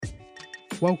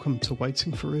Welcome to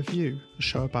Waiting for Review, a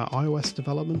show about iOS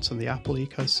development and the Apple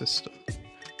ecosystem.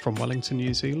 From Wellington,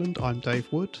 New Zealand, I'm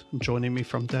Dave Wood, and joining me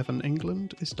from Devon,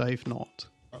 England, is Dave Knott.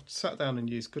 I sat down and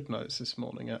used GoodNotes this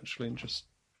morning, actually, and just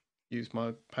used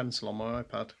my pencil on my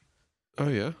iPad. Oh,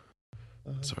 yeah?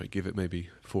 Sorry, give it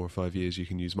maybe 4 or 5 years, you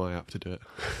can use my app to do it.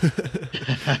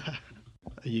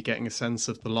 Are you getting a sense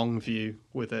of the long view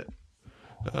with it?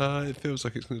 It feels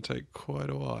like it's going to take quite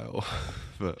a while,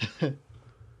 but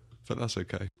that's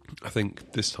okay. I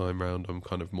think this time round I'm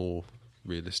kind of more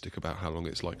realistic about how long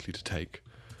it's likely to take,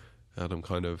 and I'm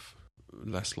kind of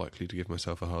less likely to give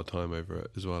myself a hard time over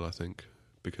it as well, I think,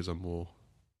 because I'm more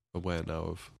aware now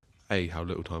of, A, how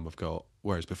little time I've got,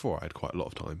 whereas before I had quite a lot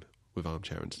of time with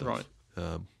Armchair and stuff.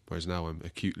 Right. Whereas now I'm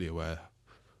acutely aware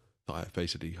that I have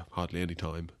basically hardly any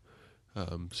time,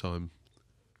 so I'm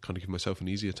kind of giving myself an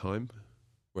easier time,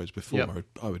 whereas before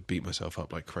I would beat myself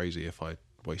up like crazy if I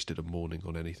wasted a morning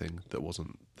on anything that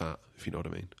wasn't that, if you know what I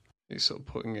mean. You're sort of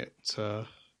putting it,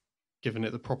 giving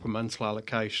it the proper mental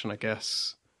allocation, I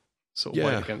guess, sort of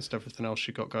weigh against everything else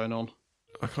you've got going on.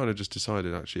 I kind of just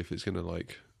decided, actually, if it's going to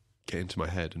like get into my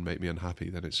head and make me unhappy,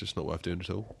 then it's just not worth doing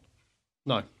at all.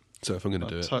 No. So if I'm going to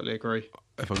do it... I totally agree.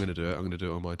 If I'm going to do it, I'm going to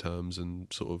do it on my terms,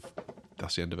 and sort of,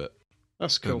 that's the end of it.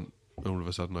 That's cool. And all of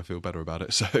a sudden I feel better about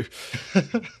it, so...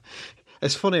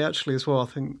 It's funny, actually, as well. I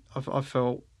think I've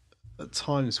felt at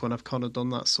times when I've kind of done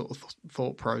that sort of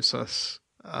thought process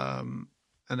and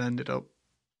ended up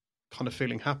kind of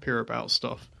feeling happier about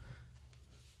stuff.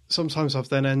 Sometimes I've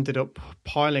then ended up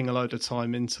piling a load of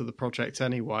time into the project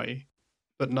anyway,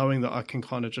 but knowing that I can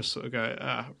kind of just sort of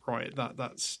go, right,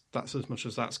 that's as much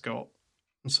as that's got,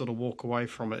 and sort of walk away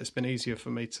from it. It's been easier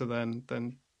for me to then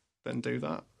do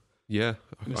that. Yeah,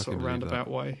 in a sort of roundabout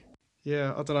way.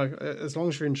 Yeah, I don't know. As long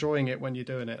as you're enjoying it when you're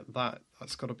doing it,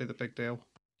 that's got to be the big deal.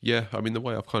 Yeah, I mean, the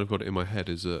way I've kind of got it in my head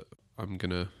is that I'm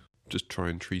going to just try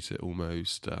and treat it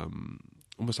almost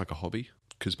like a hobby.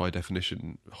 Because by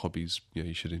definition, hobbies,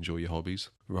 you should enjoy your hobbies,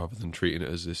 rather than treating it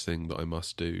as this thing that I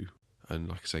must do. And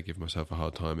like I say, give myself a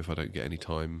hard time if I don't get any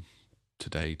time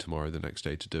today, tomorrow, the next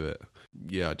day to do it.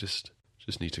 Yeah, I just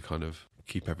need to kind of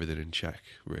keep everything in check,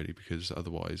 really, because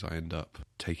otherwise I end up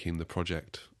taking the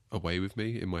project away with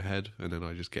me in my head, and then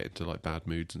I just get into like bad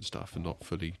moods and stuff and not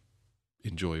fully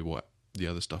enjoy what the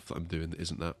other stuff that I'm doing that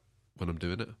isn't that when I'm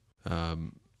doing it.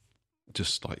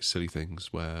 Just like silly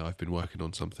things where I've been working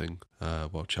on something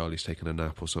while Charlie's taking a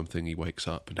nap or something. He wakes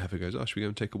up and Heather goes, should we go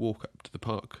and take a walk up to the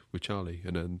park with Charlie?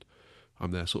 And then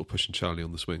I'm there sort of pushing Charlie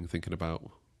on the swing, thinking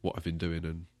about what I've been doing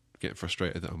and getting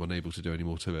frustrated that I'm unable to do any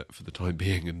more to it for the time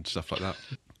being and stuff like that,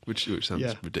 which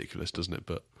sounds ridiculous, doesn't it?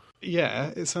 But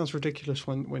yeah, it sounds ridiculous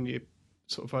when you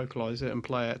sort of vocalise it and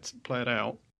play it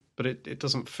out, but it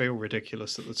doesn't feel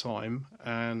ridiculous at the time,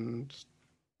 and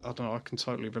I don't know, I can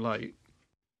totally relate.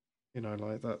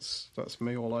 Like that's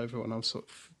me all over when I'm sort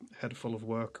of head full of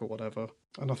work or whatever.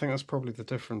 And I think that's probably the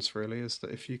difference, really, is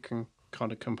that if you can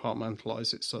kind of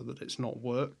compartmentalise it so that it's not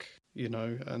work,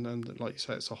 and then, like you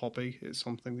say, it's a hobby, it's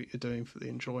something that you're doing for the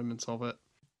enjoyment of it,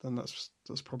 then that's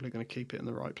probably going to keep it in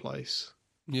the right place.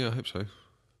 Yeah, I hope so.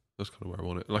 That's kind of where I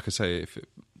want it. Like I say,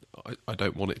 I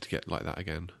don't want it to get like that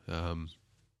again.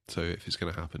 So if it's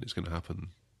going to happen, it's going to happen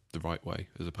the right way,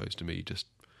 as opposed to me just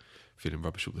feeling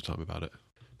rubbish all the time about it.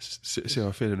 See how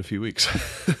I feel in a few weeks.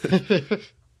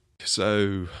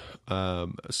 So,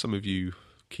 some of you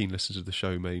keen listeners of the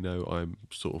show may know I'm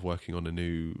sort of working on a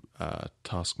new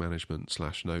task management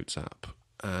 / notes app.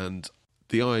 And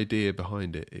the idea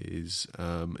behind it is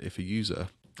if a user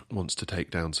wants to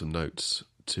take down some notes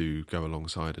to go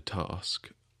alongside a task,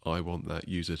 I want that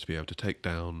user to be able to take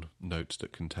down notes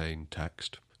that contain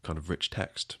text, kind of rich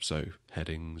text, so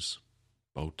headings,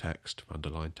 bold text,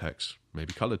 underlined text,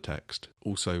 maybe coloured text.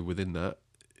 Also within that,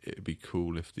 it'd be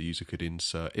cool if the user could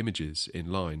insert images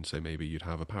in line, so maybe you'd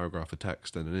have a paragraph of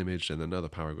text and an image and another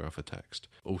paragraph of text.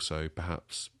 Also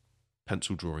perhaps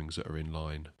pencil drawings that are in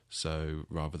line, so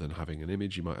rather than having an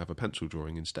image you might have a pencil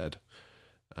drawing instead.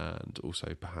 And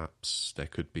also perhaps there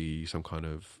could be some kind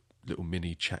of little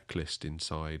mini checklist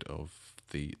inside of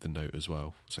the note as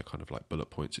well, so kind of like bullet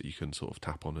points that you can sort of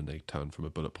tap on and they turn from a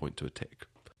bullet point to a tick.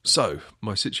 So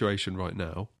my situation right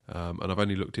now, and I've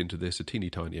only looked into this a teeny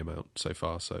tiny amount so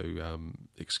far, so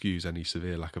excuse any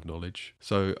severe lack of knowledge.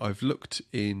 So I've looked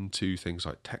into things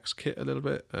like TextKit a little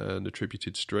bit and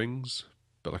attributed strings,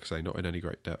 but like I say, not in any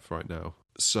great depth right now.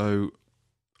 So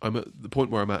I'm at the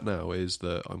point where I'm at now is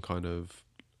that I'm kind of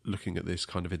looking at this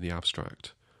kind of in the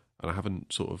abstract, and I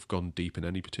haven't sort of gone deep in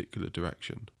any particular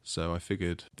direction. So I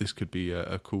figured this could be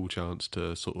a cool chance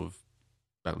to sort of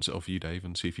bounce it off you, Dave,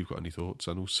 and see if you've got any thoughts.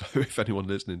 And also, if anyone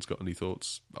listening's got any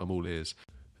thoughts, I'm all ears.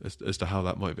 as to how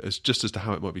that might be, as to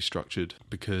how it might be structured.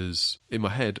 Because in my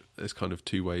head, there's kind of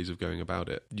two ways of going about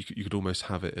it. You could almost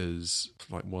have it as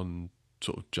like one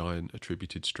sort of giant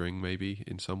attributed string, maybe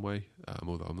in some way.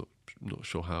 Although I'm not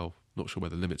sure where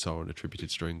the limits are on attributed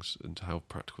strings and how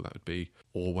practical that would be,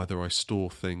 or whether I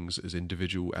store things as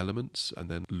individual elements and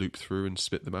then loop through and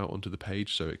spit them out onto the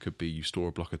page. So it could be you store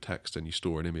a block of text and you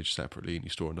store an image separately, and you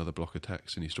store another block of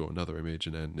text and you store another image,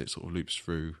 and then it sort of loops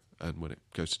through, and when it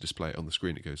goes to display it on the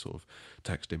screen, it goes sort of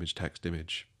text,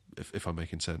 image, if I'm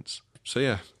making sense. So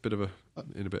yeah,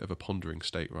 in a bit of a pondering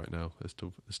state right now as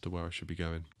to where I should be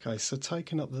going. Okay, so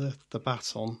taking up the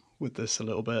baton with this a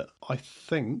little bit, I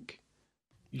think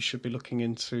you should be looking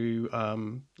into,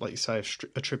 like you say,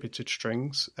 attributed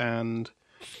strings, and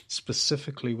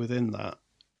specifically within that,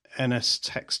 NS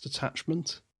text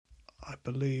attachment. I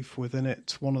believe within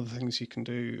it, one of the things you can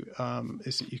do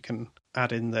is that you can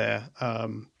add in there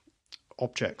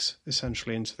objects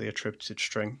essentially into the attributed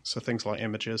string. So things like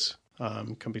images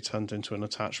can be turned into an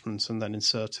attachment and then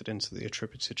inserted into the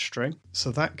attributed string.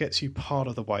 So that gets you part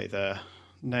of the way there.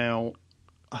 Now,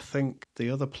 I think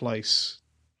the other place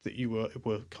that you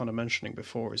were kind of mentioning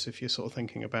before is if you're sort of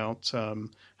thinking about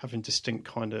having distinct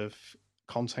kind of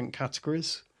content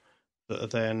categories that are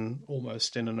then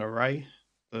almost in an array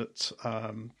that,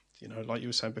 like you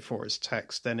were saying before, is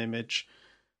text, then image,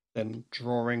 then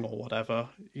drawing or whatever.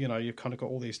 You've kind of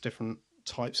got all these different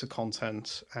types of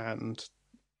content, and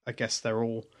I guess they're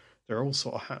all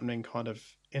sort of happening kind of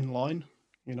in line,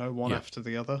 one after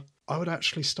the other. I would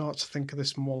actually start to think of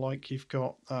this more like you've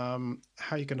got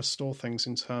how you're going to store things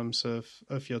in terms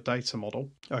of your data model.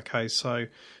 Okay, so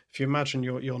if you imagine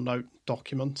your Note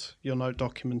document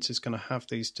is going to have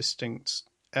these distinct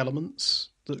elements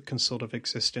that can sort of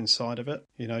exist inside of it.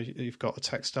 You've got a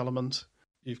text element,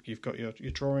 you've got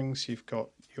your drawings, you've got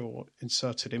your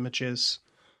inserted images.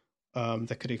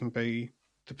 There could even be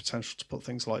the potential to put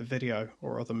things like video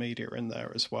or other media in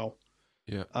there as well.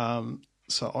 Yeah.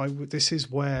 So this is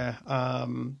where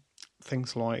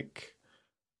things like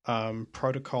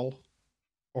protocol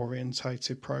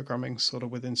orientated programming sort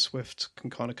of within Swift can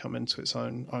kind of come into its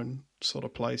own sort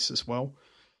of place as well.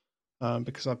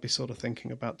 Because I'd be sort of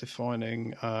thinking about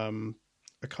defining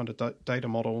a kind of data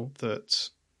model that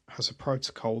has a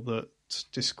protocol that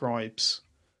describes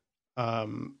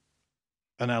an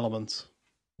element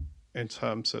in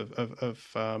terms of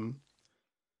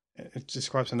it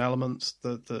describes an element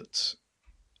that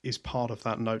is part of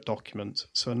that Note document.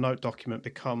 So a Note document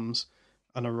becomes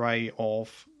an array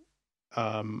of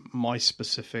my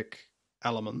specific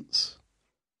elements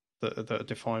that are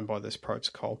defined by this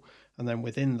protocol. And then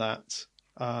within that,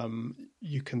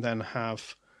 you can then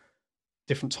have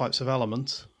different types of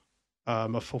elements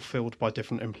are fulfilled by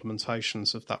different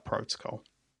implementations of that protocol.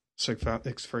 So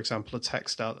for example, a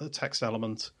text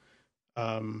element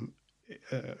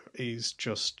is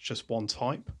just one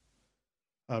type.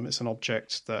 It's an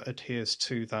object that adheres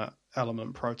to that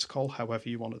element protocol, however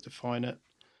you want to define it.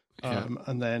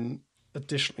 And then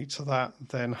additionally to that,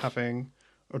 then having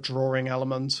a drawing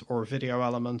element or a video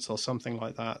element or something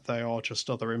like that, they are just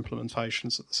other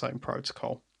implementations of the same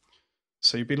protocol.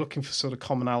 So you'd be looking for sort of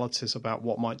commonalities about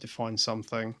what might define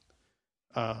something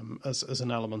as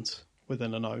an element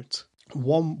within a note.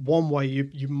 One way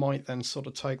you might then sort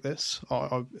of take this,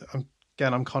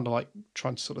 I'm kind of like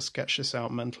trying to sort of sketch this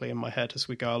out mentally in my head as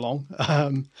we go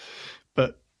along.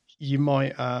 But you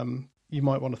might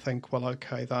want to think, well,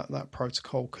 okay, that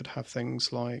protocol could have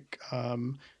things like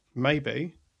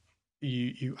maybe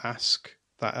you ask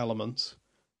that element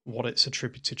what its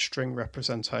attributed string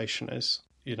representation is.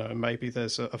 Maybe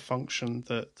there's a function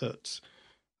that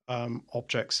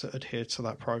objects that adhere to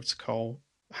that protocol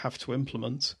have to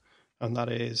implement, and that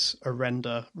is a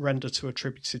render to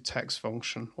attributed text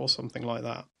function or something like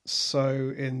that.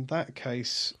 So in that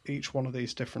case, each one of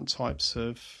these different types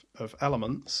of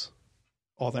elements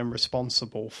are then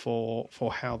responsible for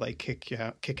how they kick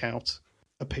out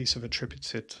a piece of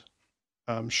attributed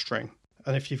string.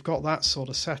 And if you've got that sort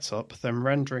of setup, then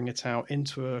rendering it out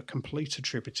into a complete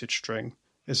attributed string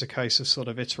is a case of sort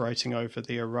of iterating over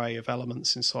the array of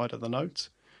elements inside of the note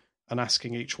and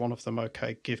asking each one of them,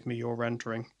 okay, give me your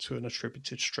rendering to an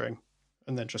attributed string,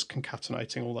 and then just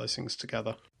concatenating all those things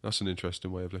together. That's an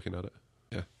interesting way of looking at it.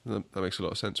 Yeah, that makes a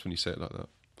lot of sense when you say it like that.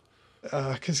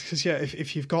 Because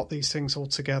if you've got these things all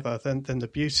together, then the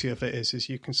beauty of it is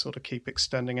you can sort of keep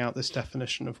extending out this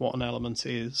definition of what an element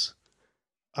is,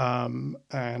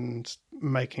 and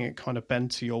making it kind of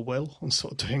bend to your will and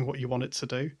sort of doing what you want it to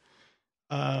do.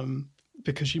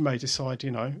 Because you may decide,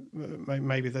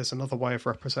 maybe there's another way of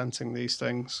representing these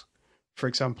things, for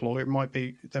example, or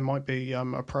there might be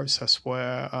a process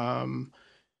where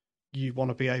you want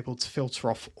to be able to filter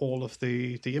off all of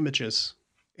the images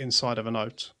inside of a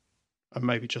note and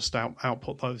maybe just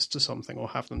output those to something or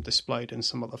have them displayed in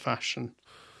some other fashion.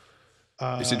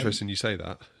 It's interesting you say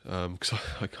that, because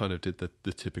I kind of did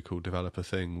the typical developer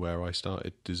thing where I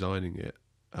started designing it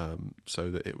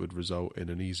so that it would result in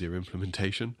an easier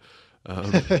implementation.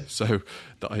 So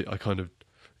that I kind of,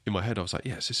 in my head, I was like,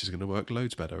 yes, this is going to work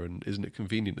loads better, and isn't it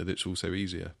convenient that it's also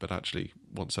easier? But actually,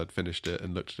 once I'd finished it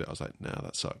and looked at it, I was like, nah,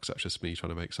 that sucks. That's just me trying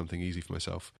to make something easy for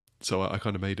myself. So I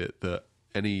kind of made it that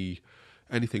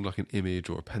anything like an image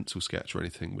or a pencil sketch or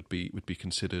anything would be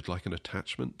considered like an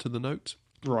attachment to the note.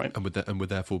 Right. And would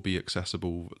therefore be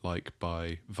accessible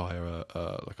via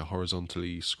a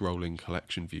horizontally scrolling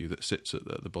collection view that sits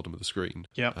at the bottom of the screen.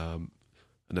 Yeah.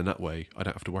 And then that way, I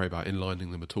don't have to worry about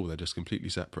inlining them at all. They're just completely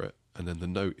separate. And then the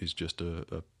note is just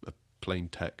a plain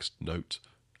text note,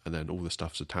 and then all the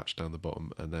stuff's attached down the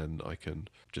bottom, and then I can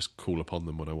just call upon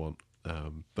them when I want.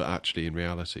 But actually, in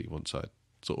reality, once I'd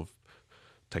sort of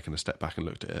taken a step back and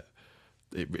looked at it,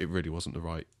 it really wasn't the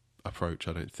right approach,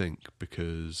 I don't think,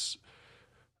 because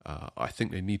I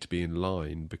think they need to be in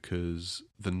line, because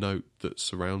the note that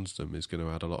surrounds them is going to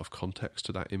add a lot of context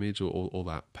to that image or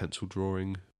that pencil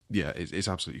drawing. Yeah, it's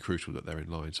absolutely crucial that they're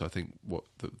in line. So I think what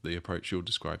the approach you're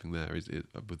describing there is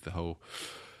with the whole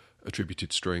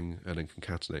attributed string and then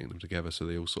concatenating them together so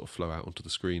they all sort of flow out onto the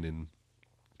screen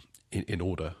in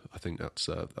order. I think that's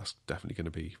definitely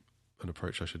going to be an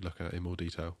approach I should look at in more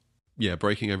detail. Yeah,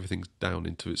 breaking everything down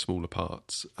into its smaller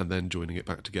parts and then joining it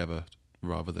back together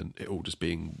rather than it all just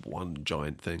being one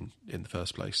giant thing in the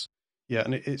first place. Yeah,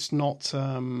 and it's not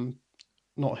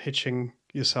hitching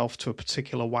yourself to a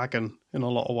particular wagon in a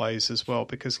lot of ways as well,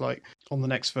 because like on the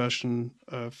next version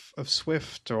of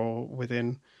Swift or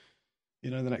within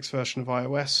the next version of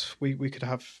iOS, we could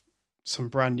have some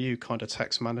brand new kind of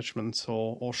text management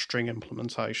or string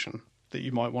implementation that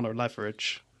you might want to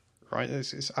leverage, right?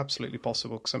 It's absolutely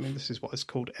possible, because I mean this is what is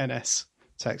called NS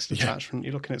text attachment.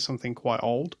 You're looking at something quite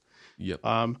old. Yep.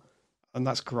 And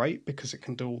that's great because it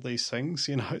can do all these things.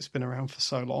 It's been around for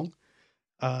so long.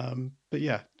 But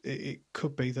yeah, it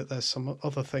could be that there's some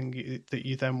other thing that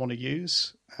you then want to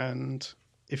use, and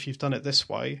if you've done it this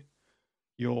way,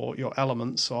 your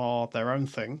elements are their own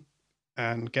thing,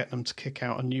 and getting them to kick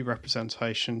out a new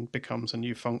representation becomes a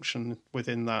new function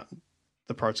within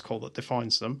the protocol that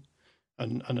defines them,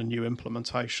 and a new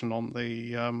implementation on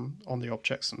the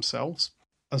objects themselves.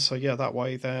 And so yeah, that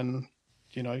way then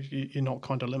you're not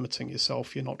kind of limiting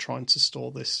yourself. You're not trying to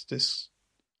store this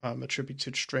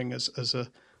attributed string as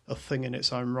a thing in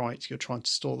its own right. You're trying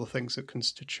to store the things that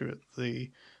constitute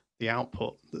the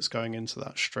output that's going into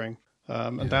that string.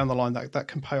 And down the line, that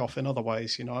can pay off in other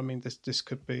ways. I mean, this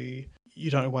could be, you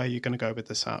don't know where you're going to go with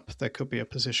this app. There could be a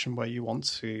position where you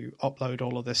want to upload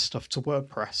all of this stuff to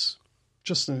WordPress.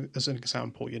 Just as an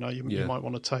example, you might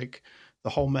want to take the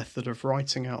whole method of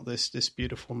writing out this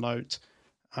beautiful note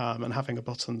and having a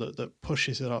button that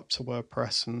pushes it up to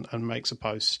WordPress and makes a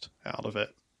post out of it,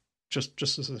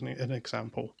 just as an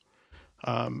example.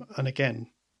 And again,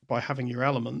 by having your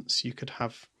elements, you could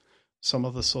have some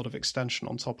other sort of extension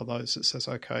on top of those that says,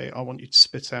 okay, I want you to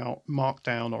spit out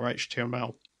Markdown or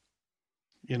HTML,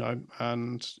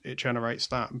 and it generates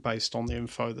that based on the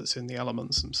info that's in the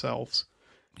elements themselves.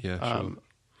 Yeah, sure.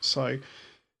 So,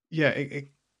 yeah,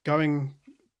 doing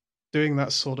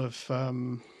that sort of,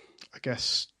 I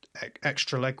guess,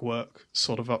 extra legwork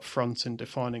sort of up front in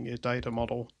defining your data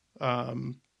model,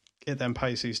 it then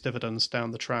pays these dividends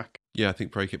down the track. Yeah, I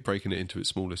think breaking it into its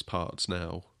smallest parts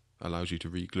now allows you to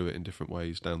re-glue it in different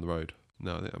ways down the road.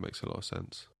 No, I think that makes a lot of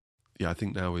sense. Yeah, I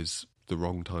think now is the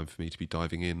wrong time for me to be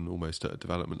diving in almost at a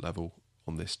development level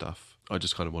on this stuff. I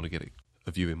just kind of want to get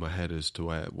a view in my head as to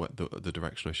what the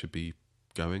direction I should be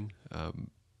going.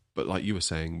 But like you were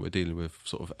saying, we're dealing with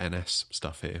sort of NS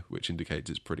stuff here, which indicates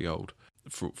it's pretty old.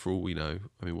 For all we know,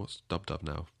 I mean, what's DubDub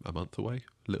now? A month away?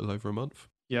 A little over a month?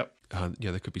 Yep. Yeah,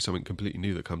 there could be something completely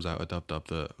new that comes out of DubDub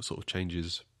that sort of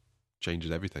changes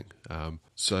everything.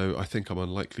 So I think I'm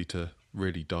unlikely to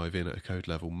really dive in at a code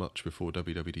level much before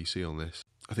WWDC on this.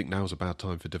 I think now's a bad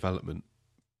time for development,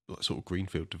 like sort of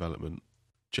greenfield development,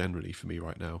 generally for me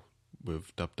right now,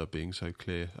 with DubDub being so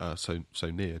clear,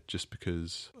 so near, just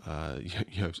because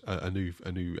a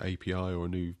new API or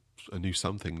a new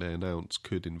something they announce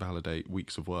could invalidate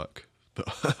weeks of work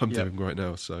that I'm doing right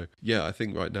now. So yeah, I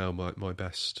think right now my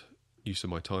best use of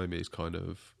my time is kind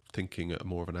of thinking at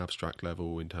more of an abstract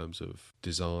level in terms of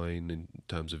design, in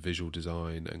terms of visual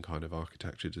design and kind of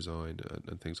architecture design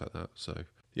and things like that. So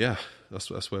yeah,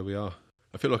 that's where we are.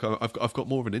 I feel like I've got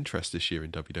more of an interest this year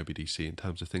in WWDC in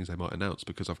terms of things they might announce,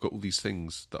 because I've got all these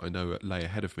things that I know lay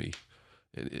ahead of me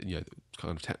kind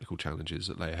of technical challenges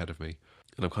that lay ahead of me.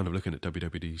 And I'm kind of looking at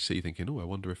WWDC thinking, I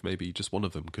wonder if maybe just one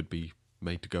of them could be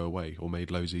made to go away or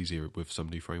made loads easier with some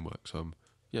new framework. So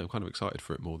I'm kind of excited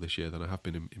for it more this year than I have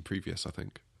been in previous, I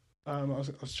think. I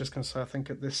was just going to say, I think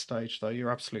at this stage, though, you're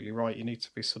absolutely right. You need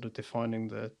to be sort of defining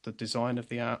the design of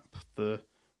the app,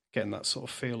 getting that sort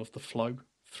of feel of the flow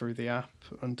through the app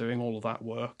and doing all of that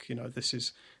work.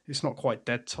 It's not quite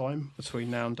dead time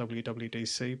between now and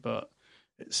WWDC, but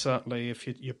it's certainly, if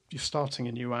you're starting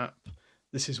a new app,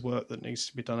 this is work that needs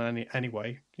to be done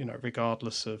anyway,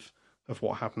 regardless of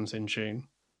what happens in June.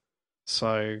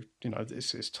 So,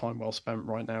 this is time well spent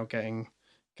right now getting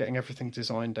everything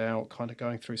designed out, kind of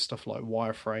going through stuff like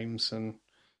wireframes and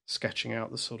sketching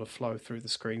out the sort of flow through the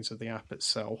screens of the app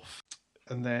itself.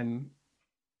 And then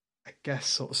I guess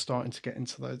sort of starting to get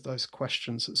into those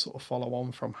questions that sort of follow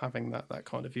on from having that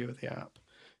kind of view of the app,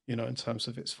 in terms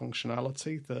of its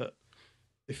functionality, that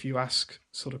if you ask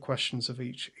sort of questions of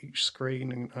each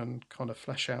screen and kind of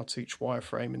flesh out each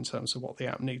wireframe in terms of what the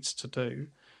app needs to do,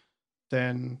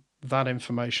 then that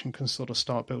information can sort of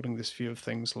start building this view of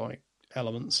things like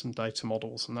elements and data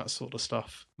models and that sort of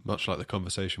stuff. Much like the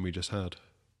conversation we just had.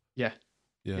 Yeah,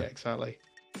 exactly.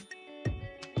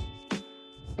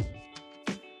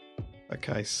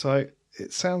 Okay, so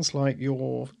it sounds like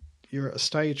you're at a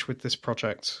stage with this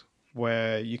project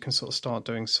where you can sort of start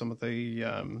doing some of the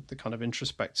kind of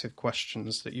introspective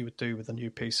questions that you would do with a new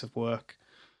piece of work,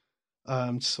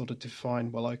 to sort of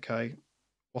define, well, okay,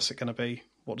 what's it going to be?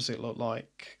 What does it look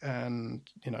like? And,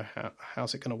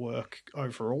 how's it going to work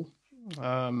overall?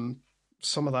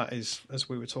 Some of that is, as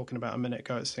we were talking about a minute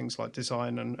ago, it's things like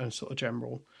design and sort of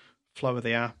general flow of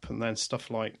the app, and then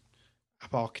stuff like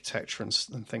app architecture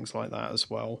and things like that as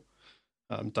well,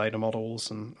 data models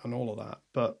and all of that.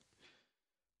 But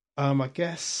I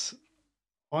guess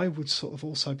I would sort of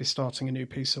also be starting a new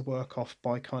piece of work off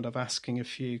by kind of asking a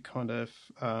few kind of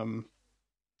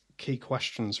key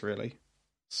questions, really.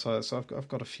 So I've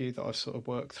got a few that I've sort of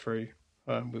worked through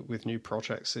with new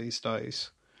projects these days.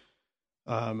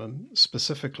 And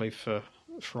specifically for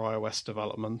iOS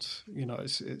development,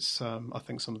 it's I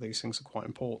think some of these things are quite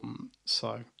important. So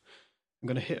I'm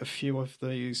going to hit a few of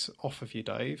these off of you,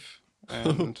 Dave,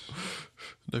 and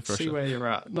no pressure. See where you're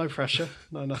at. No pressure,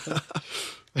 no nothing.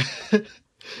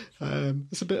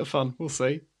 It's a bit of fun. We'll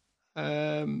see.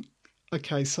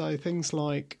 Okay, so things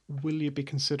like, will you be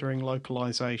considering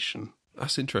localization?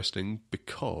 That's interesting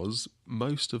because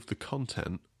most of the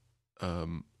content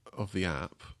of the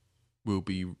app will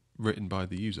be written by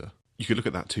the user. You could look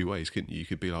at that two ways, couldn't you? You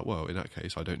could be like, well, in that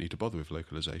case, I don't need to bother with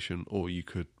localization. Or you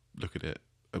could look at it,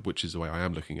 which is the way I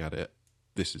am looking at it.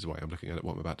 This is the way I'm looking at it.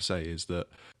 What I'm about to say is that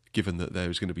given that there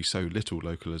is going to be so little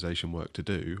localization work to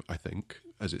do, I think,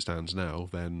 as it stands now,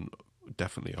 then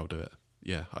definitely I'll do it.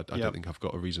 Yeah, I don't think I've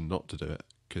got a reason not to do it,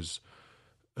 because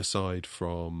aside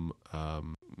from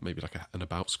maybe like an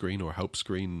about screen or a help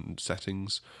screen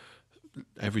settings,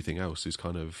 everything else is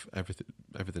kind of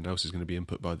everything else is going to be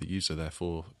input by the user.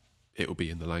 Therefore, it will be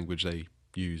in the language they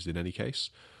use in any case.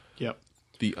 Yep.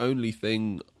 The only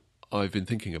thing I've been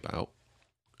thinking about,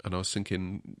 and I was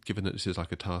thinking, given that this is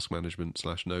like a task management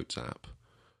 / notes app,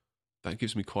 that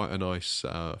gives me quite a nice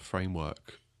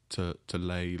framework to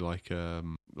lay like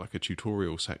a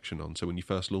tutorial section on. So when you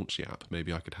first launch the app,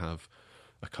 maybe I could have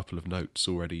a couple of notes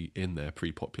already in there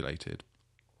pre-populated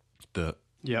that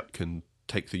can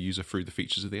take the user through the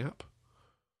features of the app.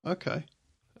 Okay.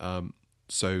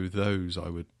 So those I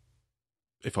would,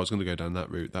 if I was going to go down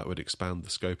that route, that would expand the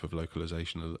scope of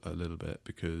localization a little bit,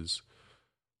 because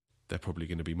they're probably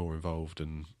going to be more involved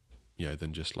and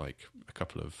than just like a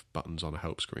couple of buttons on a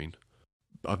help screen.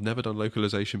 I've never done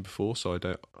localization before, so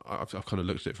I've kind of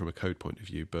looked at it from a code point of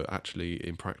view, but actually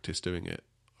in practice doing it,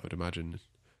 I would imagine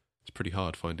it's pretty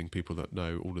hard finding people that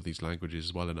know all of these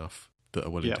languages well enough that are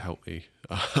willing to help me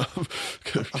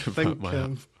convert my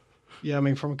app. Yeah, I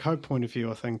mean, from a code point of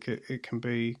view, I think it can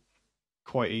be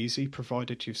quite easy,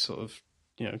 provided you've sort of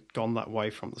gone that way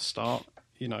from the start.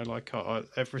 Like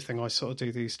everything I sort of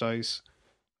do these days,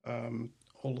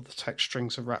 all of the text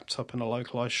strings are wrapped up in a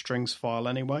localized strings file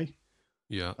anyway.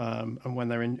 Yeah. And when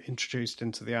they're introduced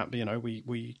into the app,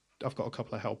 I've got a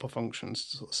couple of helper functions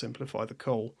to sort of simplify the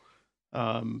call.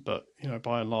 But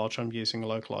by and large, I'm using a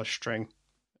localized string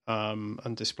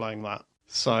and displaying that.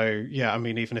 So yeah, I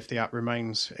mean, even if the app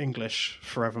remains English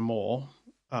forevermore,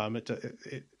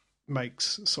 it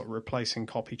makes sort of replacing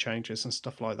copy changes and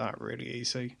stuff like that really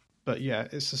easy. But yeah,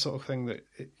 it's the sort of thing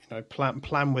that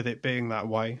plan with it being that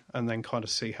way, and then kind of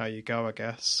see how you go, I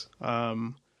guess.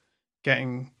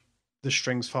 Getting the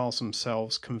strings files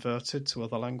themselves converted to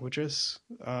other languages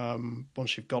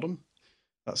once you've got them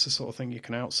that's the sort of thing you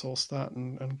can outsource that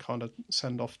and kind of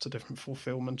send off to different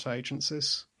fulfillment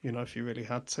agencies, if you really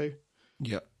had to.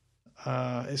 Yeah.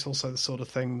 It's also the sort of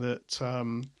thing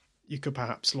that you could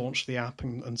perhaps launch the app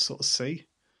and sort of see,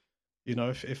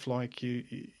 if like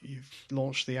you've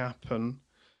launched the app and,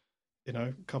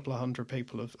 a couple of hundred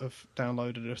people have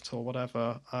downloaded it or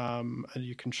whatever, and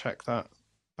you can check that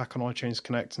back on iTunes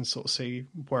Connect and sort of see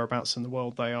whereabouts in the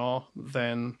world they are,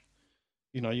 then,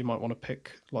 you might want to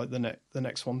pick like the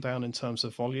next one down in terms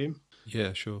of volume.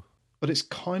 Yeah, sure. But it's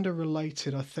kind of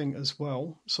related, I think, as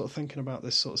well. Sort of thinking about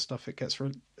this sort of stuff, it gets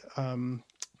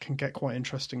can get quite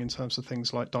interesting in terms of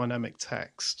things like dynamic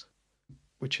text,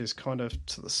 which is kind of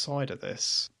to the side of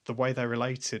this. The way they're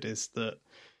related is that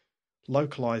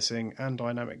localizing and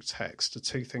dynamic text are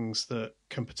two things that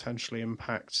can potentially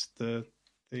impact the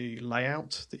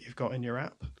layout that you've got in your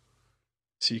app.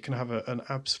 So you can have an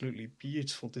absolutely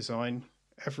beautiful design.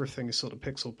 Everything is sort of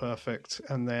pixel perfect,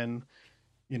 and then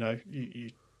you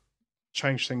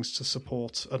change things to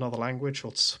support another language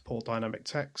or to support dynamic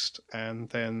text, and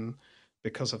then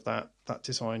because of that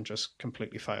design just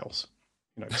completely fails.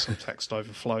 Some text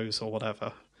overflows or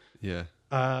whatever. Yeah.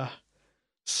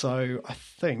 So I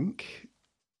think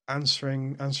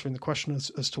answering the question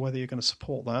as to whether you're going to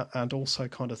support that, and also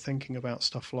kind of thinking about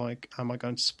stuff like, am I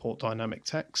going to support dynamic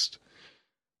text?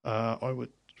 I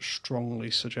would strongly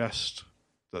suggest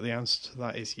that the answer to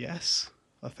that is yes.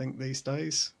 I think these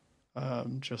days,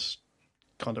 just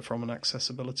kind of from an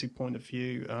accessibility point of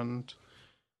view, and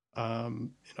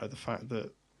the fact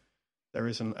that there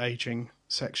is an aging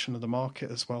section of the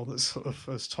market as well, that sort of,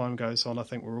 as time goes on, I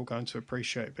think we're all going to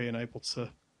appreciate being able to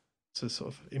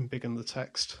sort of embiggen the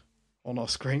text on our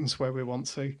screens where we want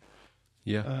to.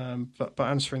 Yeah. But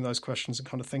answering those questions and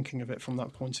kind of thinking of it from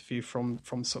that point of view from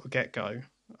sort of get-go,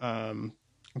 and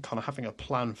kind of having a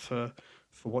plan for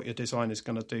what your design is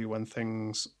going to do when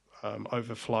things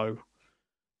overflow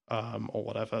or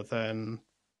whatever, then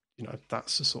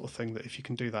that's the sort of thing that if you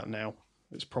can do that now,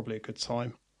 it's probably a good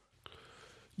time.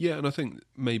 Yeah, and I think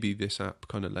maybe this app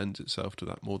kind of lends itself to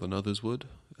that more than others would.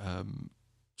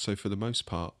 So for the most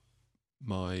part,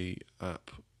 my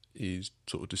app is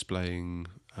sort of displaying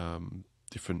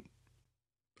different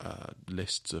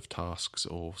lists of tasks,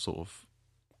 or sort of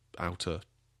outer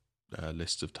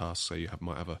lists of tasks. So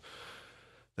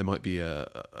there might be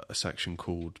a section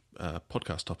called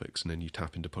podcast topics, and then you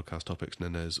tap into podcast topics, and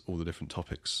then there's all the different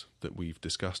topics that we've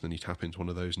discussed, and you tap into one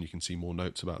of those and you can see more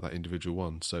notes about that individual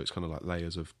one. So it's kind of like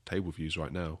layers of table views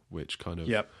right now, which kind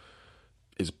of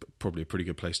is probably a pretty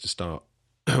good place to start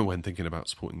when thinking about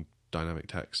supporting dynamic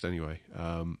text anyway.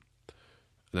 And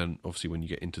then obviously when you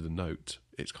get into the note,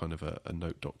 it's kind of a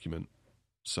note document.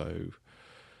 So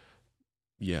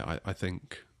yeah, I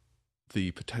think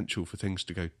the potential for things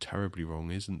to go terribly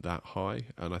wrong isn't that high,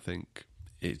 and I think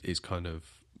it is kind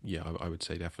of, I would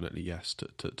say definitely yes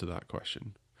to that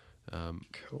question.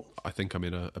 Cool. I think I'm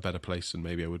in a better place than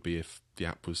maybe I would be if the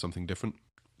app was something different.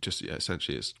 Just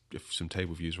essentially it's some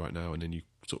table views right now, and then you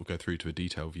sort of go through to a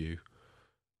detail view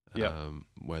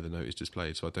where the note is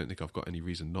displayed. So I don't think I've got any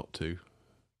reason not to,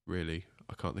 really.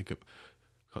 I can't think of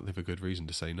a good reason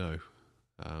to say no.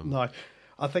 No.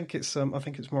 I think it's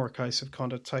more a case of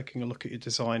kind of taking a look at your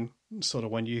design sort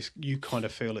of when you kind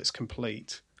of feel it's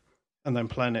complete, and then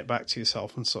playing it back to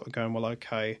yourself and sort of going, well,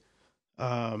 okay,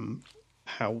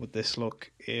 how would this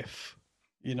look if,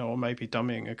 or maybe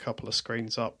dummying a couple of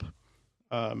screens up,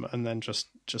 and then just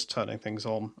turning things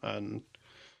on and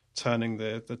turning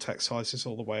the text sizes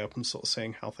all the way up and sort of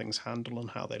seeing how things handle and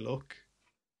how they look.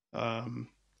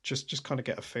 Just kind of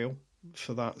get a feel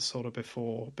for that sort of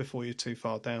before you're too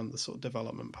far down the sort of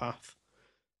development path,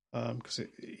 because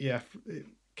it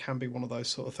can be one of those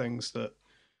sort of things that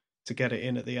to get it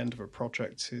in at the end of a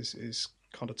project is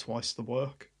kind of twice the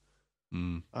work.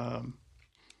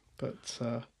 But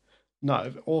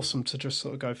no, awesome to just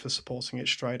sort of go for supporting it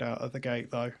straight out of the gate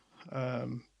though,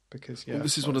 because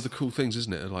this is one of the cool things,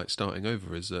 isn't it, like starting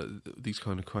over, is that these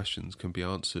kind of questions can be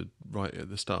answered right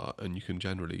at the start, and you can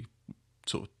generally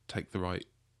sort of take the right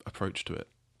approach to it,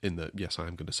 in that yes, I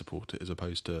am going to support it, as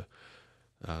opposed to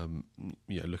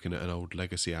looking at an old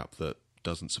legacy app that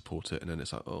doesn't support it, and then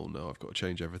it's like, oh no, I've got to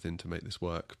change everything to make this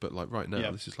work. But like right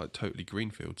now, this is like totally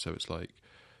greenfield, so it's like,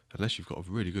 unless you've got a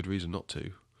really good reason not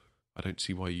to, I don't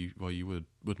see why you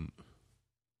wouldn't.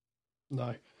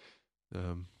 No.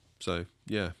 So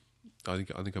yeah, I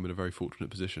think I'm in a very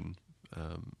fortunate position.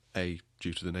 A,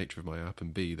 due to the nature of my app,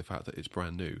 and B, the fact that it's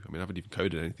brand new. I mean, I haven't even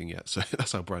coded anything yet, so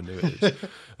that's how brand new it is.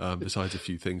 Besides a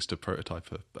few things to prototype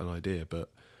an idea, but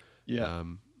yeah,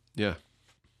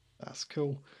 that's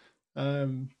cool.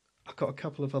 And I've got a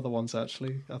couple of other ones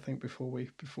actually. I think before we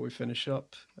finish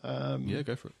up. Yeah,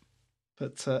 go for it.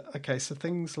 But okay, so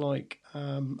things like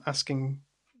asking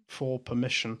for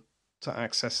permission to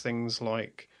access things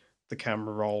like the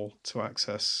camera roll, to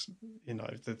access,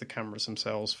 the cameras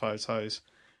themselves, photos,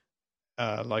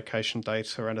 location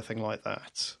data, or anything like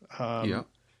that. Yeah.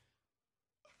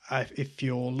 If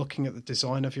you're looking at the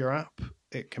design of your app,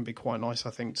 it can be quite nice,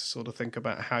 I think, to sort of think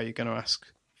about how you're going to ask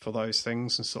for those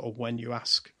things and sort of when you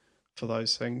ask for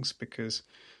those things, because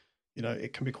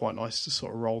it can be quite nice to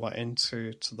sort of roll that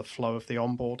into the flow of the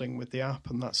onboarding with the app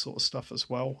and that sort of stuff as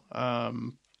well.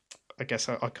 I guess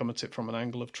I come at it from an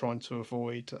angle of trying to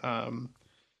avoid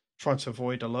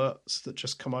alerts that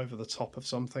just come over the top of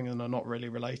something and are not really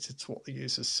related to what the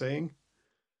user's seeing.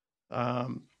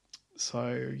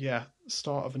 So yeah,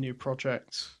 start of a new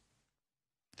project,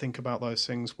 think about those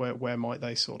things. Where might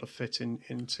they sort of fit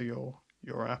into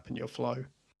your app and your flow?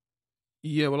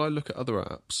 Yeah, well, I look at other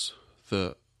apps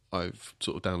that I've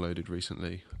sort of downloaded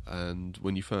recently, and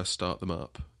when you first start them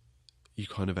up, you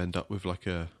kind of end up with like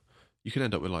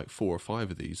 4 or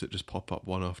 5 of these that just pop up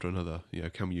one after another.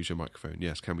 Can we use your microphone?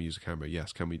 Yes. Can we use a camera?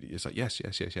 Yes. Can we? It's like yes.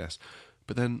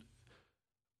 But then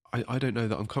I don't know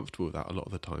that I'm comfortable with that a lot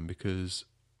of the time, because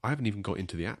I haven't even got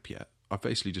into the app yet. I've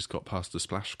basically just got past the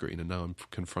splash screen, and now I'm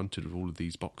confronted with all of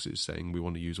these boxes saying we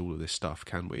want to use all of this stuff.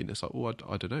 Can we? And it's like, oh,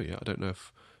 I don't know yet. I don't know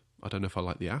if I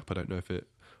like the app. I don't know if I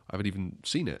haven't even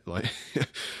seen it. Like,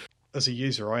 as a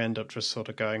user, I end up just sort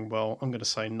of going, well, I'm going to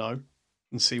say no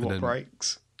and see what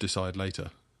breaks. Decide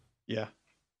later. Yeah.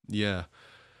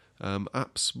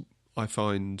 Apps, I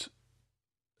find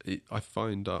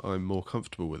I'm more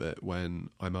comfortable with it when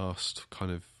I'm asked,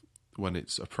 kind of when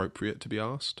it's appropriate to be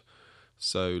asked.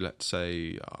 So let's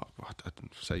say,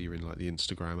 say you're in like the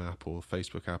Instagram app or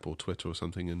Facebook app or Twitter or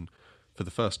something, and for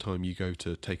the first time you go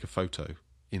to take a photo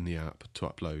in the app to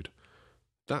upload.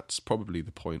 That's probably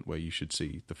the point where you should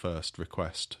see the first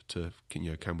request to,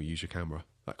 can we use your camera?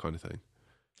 That kind of thing.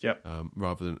 Yep.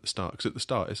 Rather than at the start. Because at the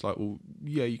start it's like, well,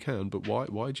 yeah, you can, but why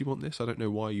do you want this? I don't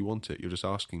know why you want it. You're just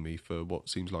asking me for what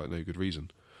seems like no good reason.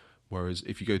 Whereas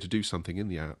if you go to do something in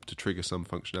the app to trigger some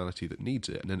functionality that needs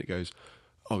it, and then it goes,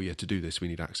 oh yeah, to do this we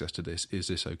need access to this. Is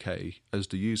this okay? As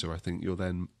the user, I think you're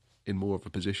then in more of a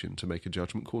position to make a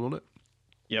judgment call on it.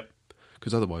 Yep.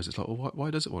 Because otherwise it's like, well,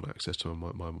 why does it want access to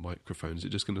my microphone? Is it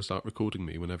just going to start recording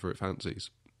me whenever it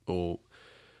fancies? Or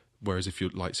whereas if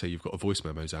you're like, say you've got a voice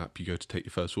memos app, you go to take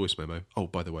your first voice memo. Oh,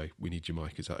 by the way, we need your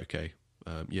mic. Is that okay?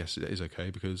 Yes, it is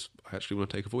okay, because I actually want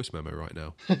to take a voice memo right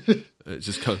now. It's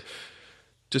just kind of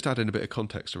just adding a bit of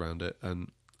context around it.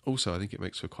 And also I think it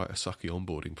makes for quite a sucky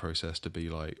onboarding process to be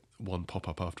like one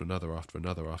pop-up after another,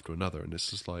 and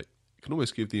it's just like, you can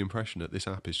almost give the impression that this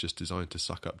app is just designed to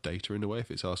suck up data in a way if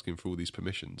it's asking for all these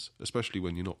permissions, especially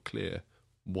when you're not clear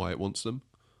why it wants them.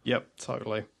 Yep,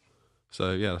 totally.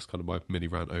 So yeah, that's kind of my mini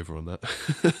rant over on that.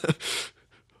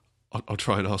 I'll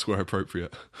try and ask where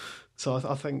appropriate. So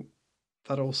I think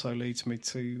that also leads me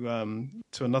to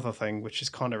another thing which is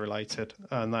kind of related,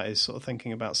 and that is sort of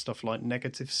thinking about stuff like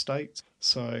negative state.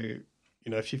 So,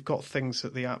 if you've got things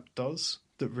that the app does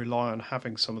that rely on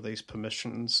having some of these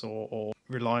permissions or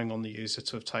relying on the user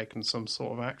to have taken some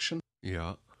sort of action.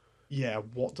 Yeah. Yeah,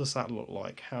 what does that look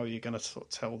like? How are you going to sort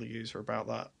of tell the user about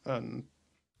that? And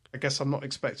I guess I'm not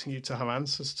expecting you to have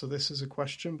answers to this as a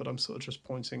question, but I'm sort of just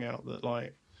pointing out that,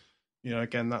 like,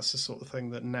 again, that's the sort of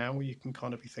thing that now you can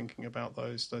kind of be thinking about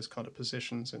those kind of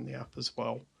positions in the app as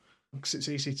well. Because it's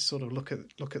easy to sort of look at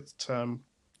to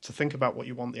think about what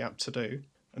you want the app to do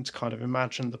and to kind of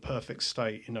imagine the perfect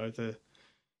state,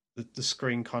 the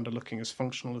screen kind of looking as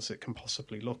functional as it can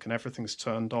possibly look and everything's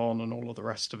turned on and all of the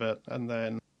rest of it. And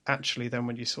then actually then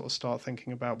when you sort of start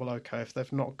thinking about, well, okay, if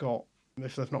they've not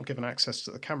given access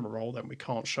to the camera roll, then we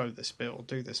can't show this bit or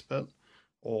do this bit.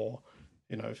 Or,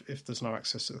 if there's no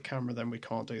access to the camera, then we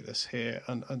can't do this here.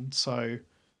 And so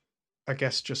I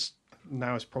guess just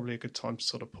now is probably a good time to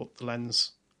sort of put the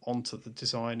lens onto the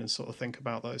design and sort of think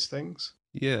about those things.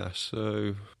 Yeah,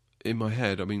 so in my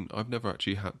head, I mean, I've never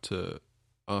actually had to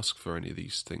ask for any of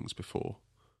these things before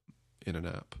in an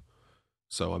app.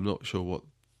 So I'm not sure what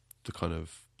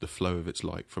the flow of it's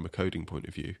like from a coding point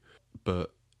of view.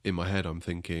 But in my head, I'm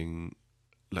thinking,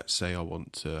 let's say I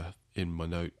want to, in my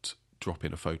note, drop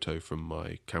in a photo from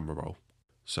my camera roll.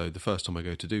 So the first time I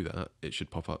go to do that, it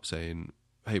should pop up saying,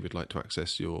 hey, we'd like to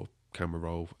access your camera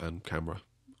roll and camera.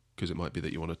 Because it might be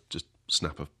that you want to just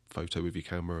snap a photo with your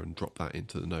camera and drop that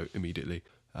into the note immediately.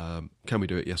 Can we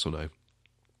do it, yes or no?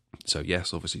 So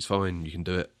yes, obviously it's fine, you can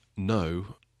do it.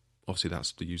 No, obviously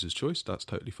that's the user's choice, that's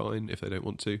totally fine if they don't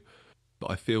want to. But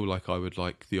I feel like I would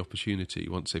like the opportunity,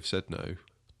 once they've said no,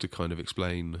 to kind of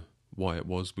explain why it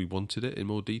was we wanted it in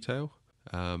more detail,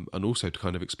 and also to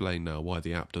kind of explain now why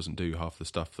the app doesn't do half the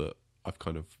stuff that I've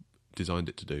kind of designed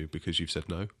it to do because you've said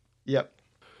no. Yep.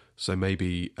 So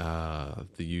maybe the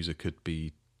user could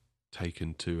be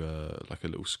taken to a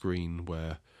little screen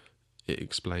where it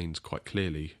explains quite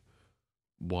clearly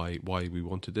why we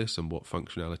wanted this and what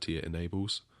functionality it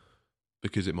enables.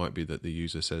 Because it might be that the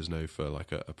user says no for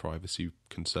like a privacy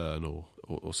concern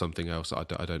or something else. I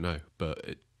don't know, but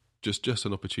it just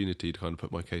an opportunity to kind of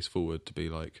put my case forward to be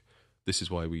like, this is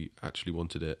why we actually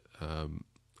wanted it,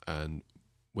 and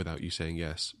without you saying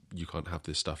yes, you can't have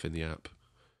this stuff in the app,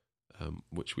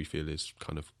 which we feel is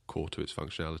kind of core to its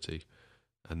functionality.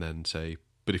 And then say,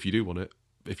 but if you do want it,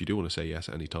 if you do want to say yes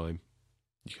at any time,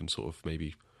 you can sort of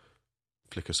maybe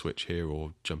flick a switch here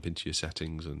or jump into your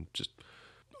settings and just,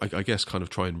 I guess, kind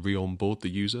of try and re-onboard the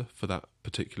user for that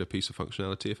particular piece of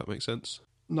functionality, if that makes sense.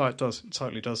 No, it does. It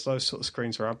totally does. Those sort of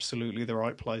screens are absolutely the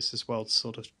right place as well to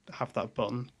sort of have that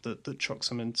button that chucks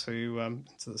them into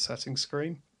the settings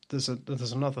screen. There's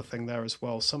another thing there as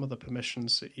well. Some of the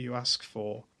permissions that you ask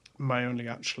for may only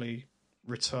actually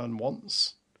return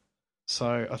once.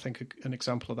 So I think an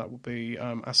example of that would be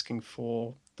asking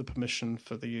for the permission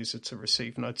for the user to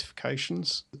receive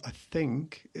notifications. I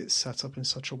think it's set up in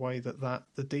such a way that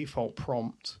the default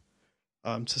prompt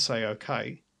to say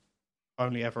OK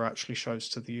only ever actually shows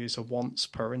to the user once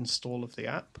per install of the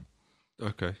app.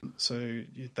 Okay. So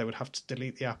they would have to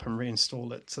delete the app and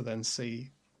reinstall it to then see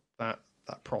that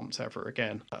prompt ever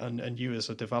again. And you as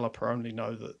a developer only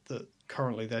know that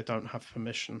currently they don't have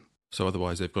permission. So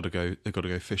otherwise they've got to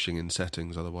go fishing in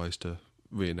settings otherwise to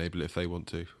re-enable it if they want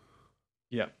to.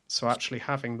 Yeah. So actually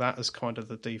having that as kind of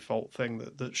the default thing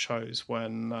that shows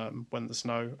when there's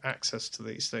no access to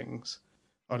these things,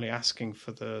 only asking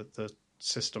for the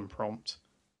system prompt,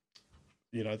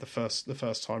 the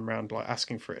first time round, like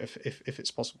asking for it if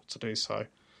it's possible to do so,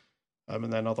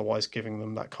 and then otherwise giving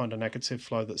them that kind of negative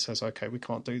flow that says, okay, we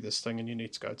can't do this thing and you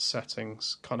need to go to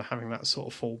settings. Kind of having that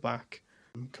sort of fallback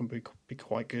can be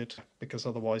quite good, because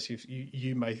otherwise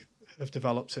you may have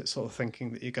developed it sort of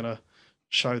thinking that you're going to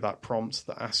show that prompt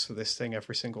that asks for this thing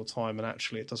every single time, and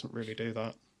actually it doesn't really do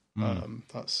that.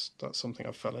 That's something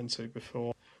I've fell into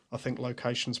before. I think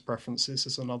locations preferences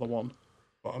is another one,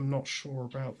 but I'm not sure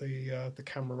about the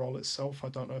camera roll itself. I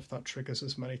don't know if that triggers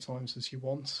as many times as you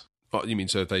want. Oh, you mean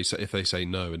so if they say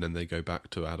no and then they go back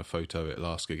to add a photo, it'll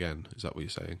ask again? Is that what you're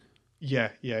saying?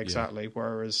 Yeah, exactly. Yeah.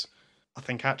 Whereas I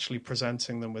think actually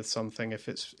presenting them with something,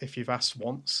 if you've asked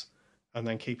once and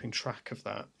then keeping track of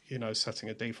that, setting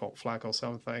a default flag or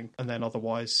something, and then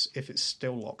otherwise if it's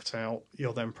still locked out,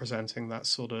 you're then presenting that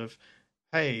sort of,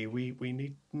 hey, we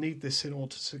need this in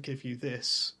order to give you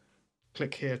this.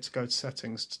 Click here to go to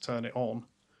settings to turn it on.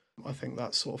 I think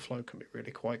that sort of flow can be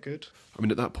really quite good. I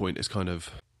mean, at that point, it's kind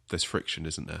of, there's friction,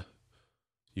 isn't there?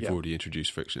 You've already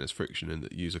introduced friction. There's friction in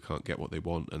that the user can't get what they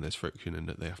want, and there's friction in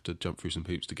that they have to jump through some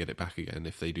hoops to get it back again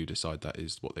if they do decide that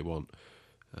is what they want.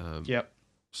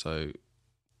 So,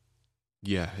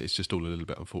 yeah, it's just all a little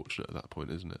bit unfortunate at that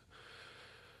point, isn't it?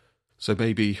 So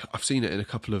maybe I've seen it in a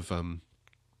couple of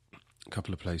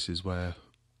places where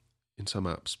in some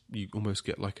apps you almost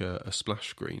get like a splash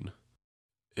screen.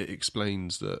 It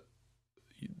explains that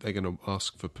they're going to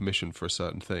ask for permission for a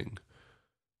certain thing,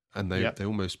 and they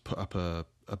almost put up a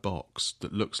box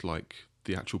that looks like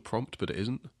the actual prompt, but it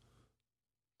isn't.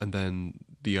 And then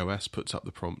the OS puts up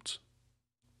the prompt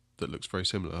that looks very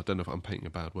similar. I don't know if I'm painting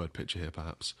a bad word picture here,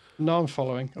 perhaps. No, I'm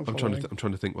following. I'm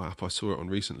trying to think what app I saw it on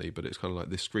recently, but it's kind of like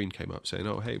this screen came up saying,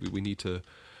 "Oh, hey, we need to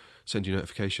send you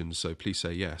notifications, so please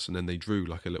say yes." And then they drew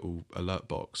like a little alert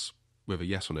box with a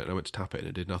yes on it, and I went to tap it and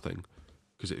it did nothing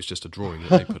because it was just a drawing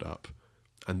that they put up.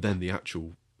 And then the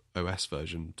actual OS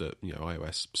version that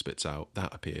iOS spits out,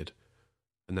 that appeared,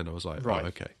 and then I was like, right,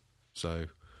 okay. So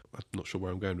I'm not sure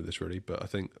where I'm going with this really, but I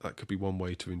think that could be one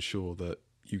way to ensure that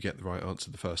you get the right answer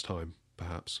the first time,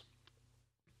 perhaps.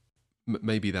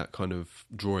 Maybe that kind of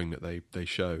drawing that they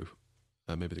show,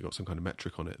 maybe they've got some kind of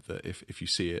metric on it that if you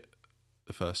see it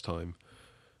the first time,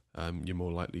 you're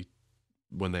more likely,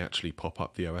 when they actually pop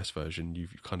up the OS version,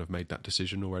 you've kind of made that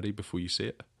decision already before you see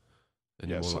it,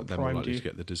 and you're more likely to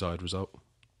get the desired result.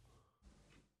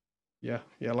 Yeah,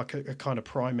 like a kind of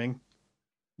priming.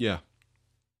 Yeah,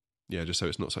 just so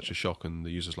it's not such a shock and the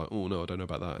user's like, oh no, I don't know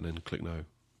about that, and then click no.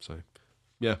 So,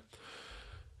 yeah,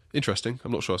 interesting.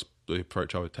 I'm not sure that's the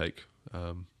approach I would take,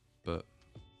 but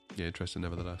yeah, interesting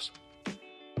nevertheless.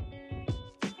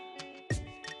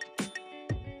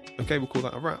 Okay, we'll call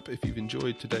that a wrap. If you've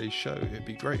enjoyed today's show, it'd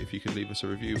be great if you could leave us a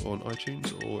review on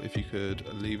iTunes, or if you could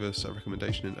leave us a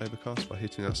recommendation in Overcast by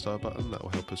hitting that star button. That will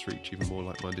help us reach even more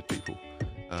like-minded people.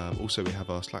 Also, we have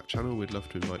our Slack channel. We'd love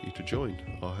to invite you to join.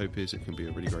 Our hope is it can be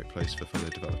a really great place for fellow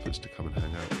developers to come and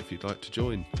hang out. If you'd like to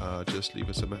join, just leave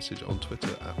us a message on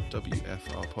Twitter at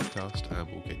WFR Podcast and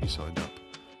we'll get you signed up.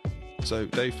 So,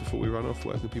 Dave, before we run off,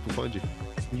 where can people find you?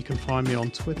 You can find me on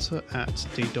Twitter at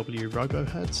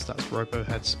DWRoboheads, that's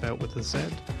Roboheads spelled with a Z,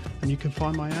 and you can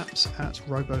find my apps at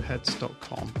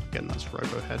roboheads.com. Again, that's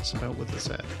Roboheads spelled with a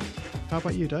Z. How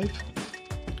about you, Dave?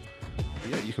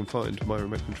 Yeah, you can find my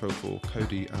remote control for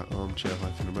Kodi at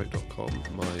armchair-remote.com,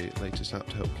 my latest app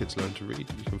to help kids learn to read.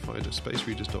 You can find at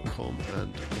spacereaders.com,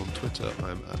 and on Twitter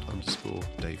I'm at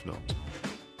 _DaveNot.